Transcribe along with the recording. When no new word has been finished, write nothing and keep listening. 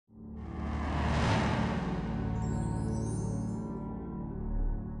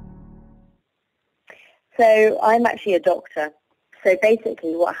So I'm actually a doctor. So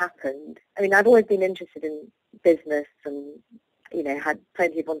basically what happened, I mean, I've always been interested in business and, had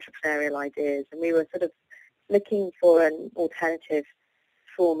plenty of entrepreneurial ideas, and we were sort of looking for an alternative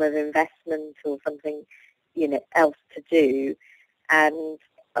form of investment or something, else to do. And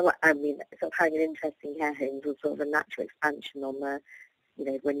I mean, sort of having an interest in care homes was sort of a natural expansion on the,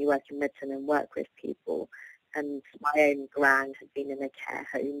 when you work in medicine and work with people. And my own grand had been in a care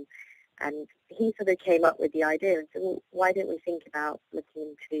home. And he sort of came up with the idea and said, well, why don't we think about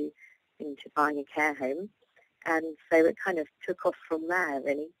looking into buying a care home? And so it kind of took off from there,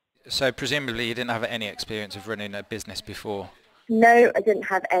 really. So presumably you didn't have any experience of running a business before? No, I didn't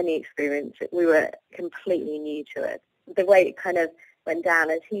have any experience. We were completely new to it. The way it kind of went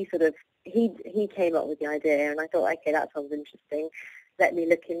down is he came up with the idea, and I thought, okay, that sounds interesting. Let me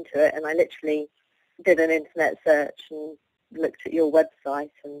look into it. And I literally did an internet search and looked at your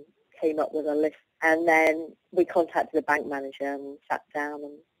website and came up with a list. And then we contacted the bank manager and sat down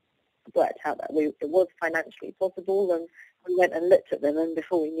and worked out that it was financially possible, and we went and looked at them, and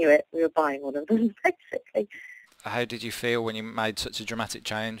before we knew it, we were buying one of them, basically. How did you feel when you made such a dramatic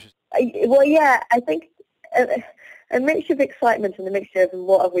change? I think a mixture of excitement and a mixture of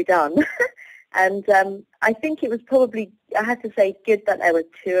what have we done. And I think it was probably, I have to say, good that there were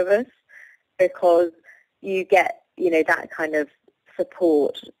two of us, because you get, that kind of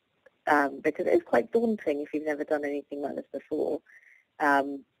support, because it's quite daunting if you've never done anything like this before,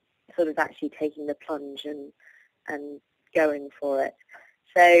 sort of actually taking the plunge and going for it.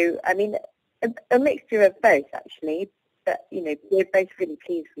 So, I mean, a mixture of both, actually, but, we're both really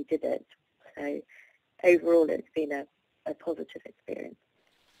pleased we did it. So overall, it's been a positive experience.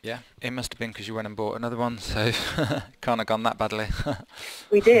 Yeah, it must have been because you went and bought another one, so can't have gone that badly.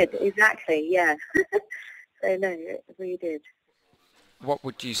 We did, exactly, yeah. So no, we did. What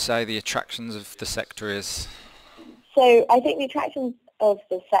would you say the attractions of the sector is? So I think the attractions of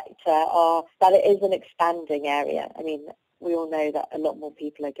the sector are that it is an expanding area. I mean, we all know that a lot more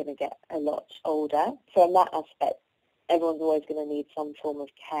people are going to get a lot older. So in that aspect, everyone's always going to need some form of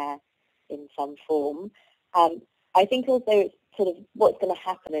care in some form. I think also it's sort of what's going to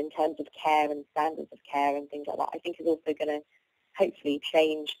happen in terms of care and standards of care and things like that, I think is also going to hopefully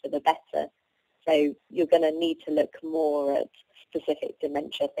change for the better. So you're going to need to look more at specific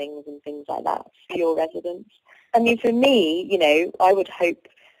dementia things and things like that for your residents. I mean, for me, I would hope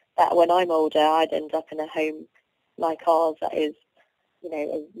that when I'm older, I'd end up in a home like ours that is,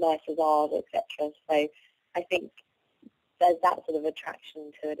 as nice as ours, etc. So I think there's that sort of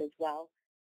attraction to it as well.